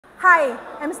Hi,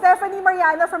 I'm Stephanie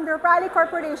Mariano from the Ropali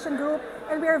Corporation Group,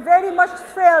 and we are very much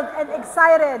thrilled and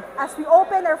excited as we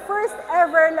open our first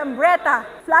ever Lambretta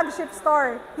flagship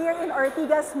store here in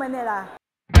Ortigas, Manila.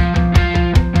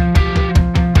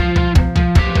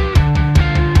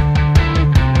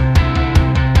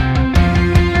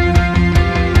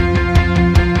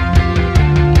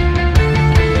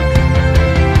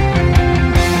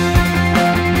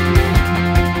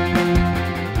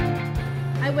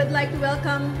 I would like to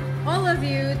welcome all of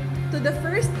you to the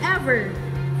first ever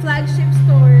flagship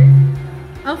store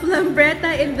of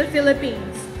Lambretta in the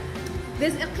Philippines.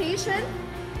 This occasion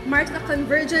marks a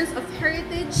convergence of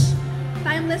heritage,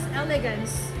 timeless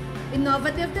elegance,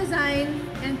 innovative design,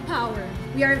 and power.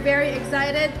 We are very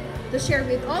excited to share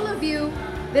with all of you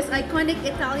this iconic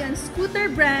Italian scooter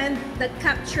brand that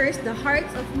captures the hearts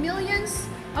of millions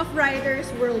of riders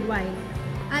worldwide.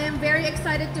 I am very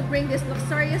excited to bring this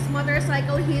luxurious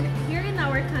motorcycle here in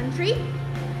our country,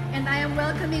 and I am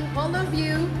welcoming all of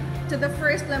you to the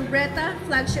first Lambretta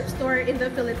flagship store in the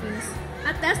Philippines,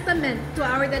 a testament to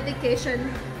our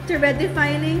dedication to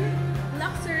redefining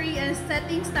luxury and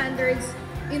setting standards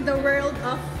in the world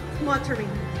of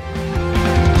motoring.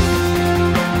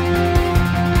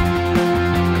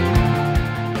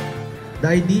 The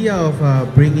idea of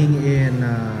bringing in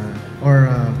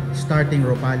starting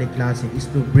Ropali Classic is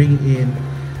to bring in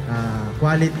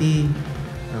quality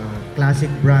classic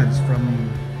brands from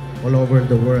all over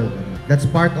the world. That's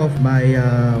part of my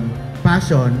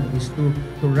passion, is to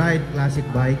ride classic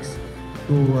bikes,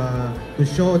 to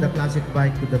show the classic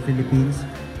bike to the Philippines,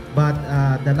 but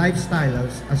the lifestyle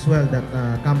as well that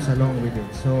comes along with it.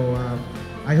 So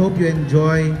I hope you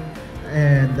enjoy,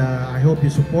 and I hope you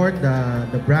support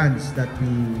the brands that we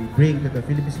bring to the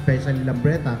Philippines, especially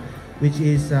Lambretta, which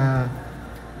is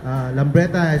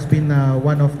Lambretta has been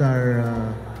one of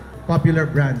the popular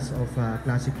brands of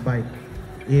classic bike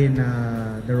in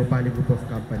the Ropali group of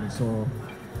companies. So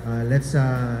let's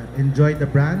enjoy the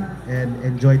brand and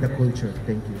enjoy the culture.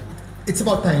 Thank you. It's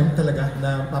about time talaga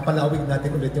na mapalawig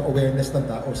natin ulit yung awareness ng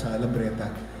tao sa Lambretta.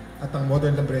 At ang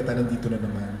modern Lambretta nandito na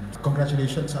naman.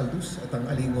 Congratulations Aldous at ang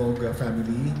Alingog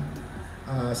family.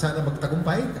 Sana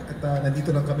magtagumpay at nandito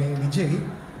lang kami ni Jay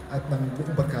at ng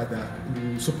buong barkada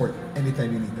to support anytime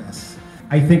you need us.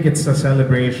 I think it's a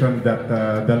celebration that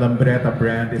the Lambretta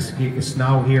brand is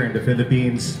now here in the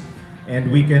Philippines,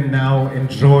 and we can now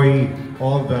enjoy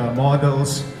all the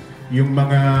models, yung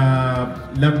mga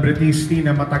Lambretisti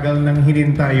na matagal nang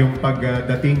hinintay yung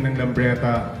pagdating ng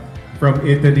Lambretta from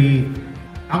Italy.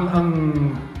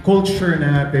 Ang culture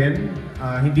natin,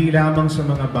 hindi lamang sa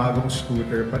mga bagong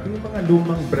scooter, pati yung mga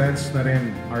lumang brands na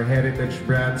rin, our heritage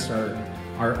brands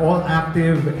are all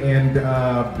active, and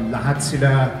lahat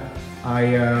sila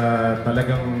ay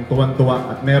talagang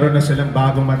tuwan-tuwa at meron na silang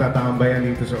bagong matatambayan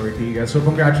dito sa Ortigas. So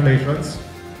congratulations,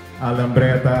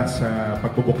 Lambretta, sa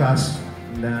pagbubukas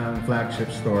ng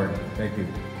flagship store. Thank you.